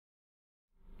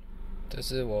这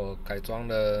是我改装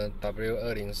了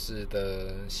W204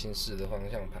的新式的方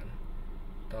向盘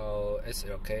到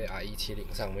SLK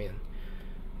R170上面。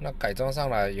那改装上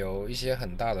来有一些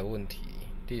很大的问题，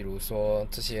例如说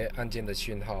这些按键的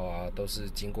讯号啊，都是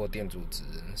经过电阻值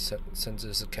甚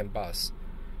至是 canbus，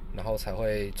 然后才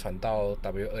会传到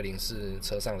W204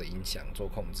车上的音响做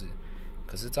控制。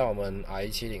可是，在我们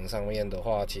R170上面的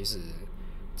话，其实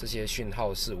这些讯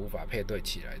号是无法配对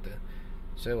起来的，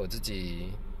所以我自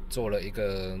己做了一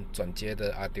个转接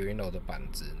的 arduino 的板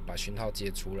子，把讯号接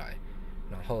出来，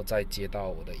然后再接到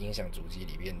我的音响主机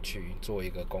里面去做一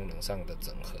个功能上的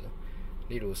整合。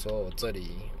例如说，我这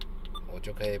里我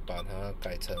就可以把它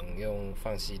改成用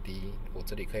放 CD， 我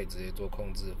这里可以直接做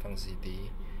控制放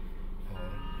CD，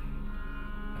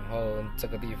 然后这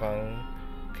个地方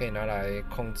可以拿来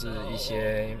控制一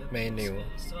些 menu，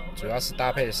 主要是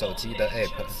搭配手机的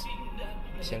app。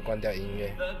先关掉音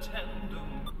乐。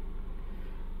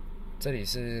这里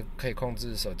是可以控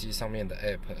制手机上面的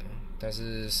app， 但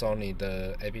是 Sony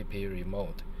的 app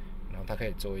remote， 然后它可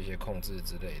以做一些控制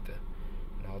之类的。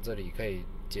然后这里可以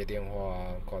接电话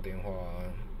啊、挂电话啊、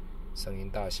声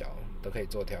音大小都可以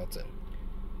做调整。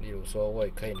例如说，我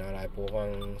也可以拿来播放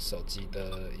手机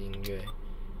的音乐，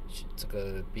这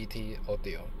个 BT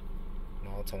Audio，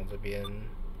 然后从这边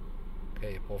可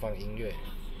以播放音乐，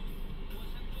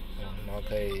然后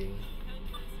可以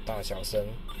大小声。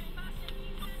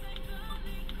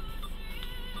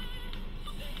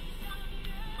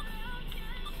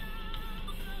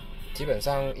基本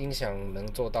上音响能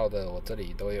做到的，我这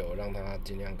里都有让它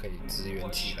尽量可以支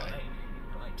援起来。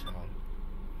好，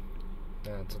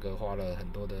那这个花了很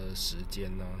多的时间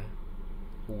啊、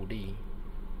物力，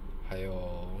还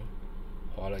有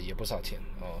花了也不少钱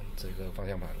哦。这个方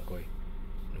向盘很贵，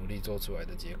努力做出来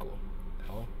的结果。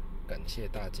好，感谢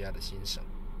大家的欣赏。